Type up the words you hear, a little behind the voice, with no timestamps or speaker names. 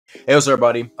Hey, what's up,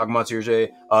 everybody? Akamatsu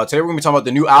Today we're gonna be talking about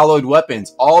the new alloyed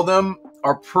weapons. All of them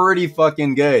are pretty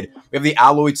fucking good. We have the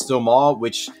alloyed steel maul,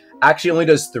 which actually only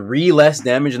does 3 less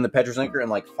damage than the Petrosinker and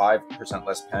like 5%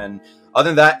 less pen.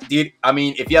 Other than that, dude, I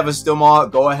mean, if you have a steel maul,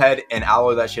 go ahead and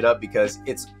alloy that shit up because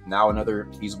it's now another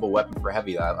feasible weapon for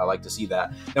heavy. I like to see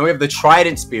that. Then we have the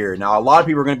Trident Spear. Now, a lot of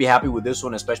people are going to be happy with this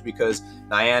one, especially because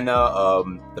Diana,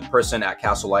 the person at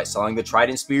Castle Light selling the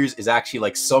Trident Spears, is actually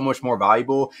like so much more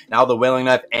valuable. Now, the Wailing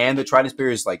Knife and the Trident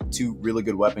Spear is like 2 really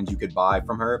good weapons you could buy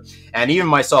from her. And even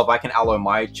myself, I can alloy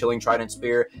my Chilling Trident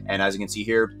Spear, and as you can see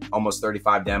here, almost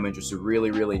 35 damage, which is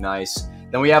really, really nice.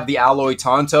 Then we have the Alloy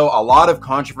Tonto. A lot of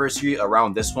controversy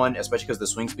around this one, especially because the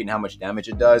swing speed and how much damage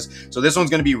it does. So this one's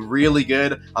going to be really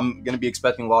good. I'm going to be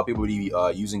expecting a lot of people to be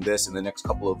using this in the next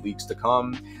couple of weeks to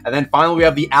come. And then finally, we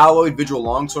have the Alloyed Vigil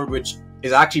Longsword, which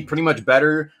is actually pretty much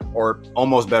better or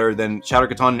almost better than Shattered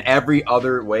Katana in every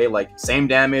other way. Like same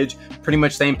damage, pretty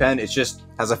much same pen. It's just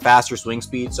has a faster swing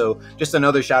speed. So just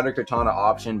another Shattered Katana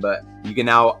option, but you can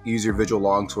now use your Vigil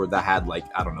Longsword that had like,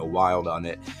 I don't know, wild on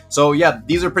it. So yeah,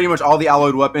 these are pretty much all the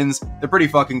alloyed weapons. They're pretty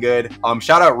fucking good.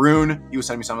 Shout out Rune. He was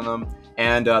sending me some of them.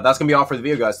 And that's gonna be all for the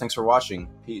video, guys. Thanks for watching.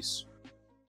 Peace.